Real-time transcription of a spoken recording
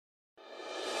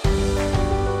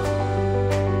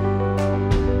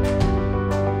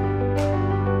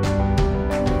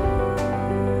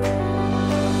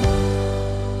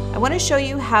want to show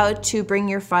you how to bring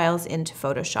your files into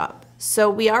Photoshop. So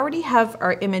we already have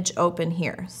our image open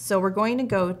here. So we're going to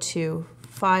go to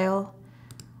File,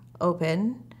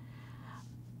 Open.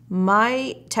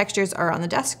 My textures are on the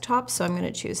desktop, so I'm going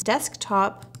to choose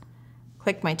Desktop,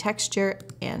 click my texture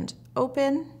and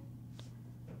Open.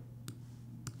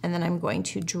 And then I'm going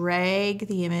to drag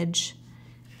the image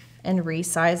and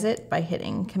resize it by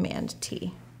hitting Command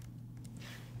T.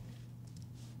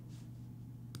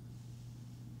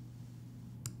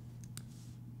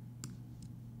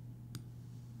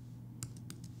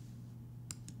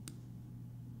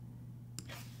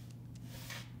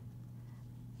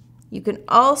 You can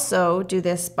also do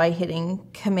this by hitting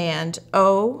Command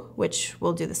O, which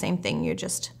will do the same thing. You're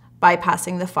just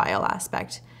bypassing the file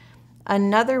aspect.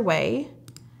 Another way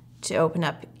to open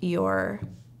up your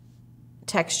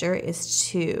texture is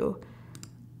to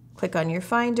click on your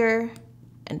Finder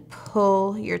and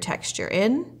pull your texture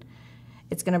in.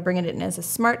 It's going to bring it in as a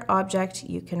smart object.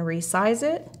 You can resize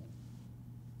it.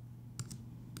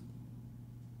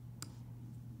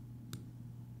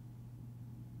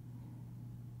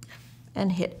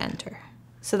 And hit Enter.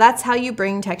 So that's how you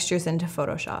bring textures into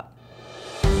Photoshop.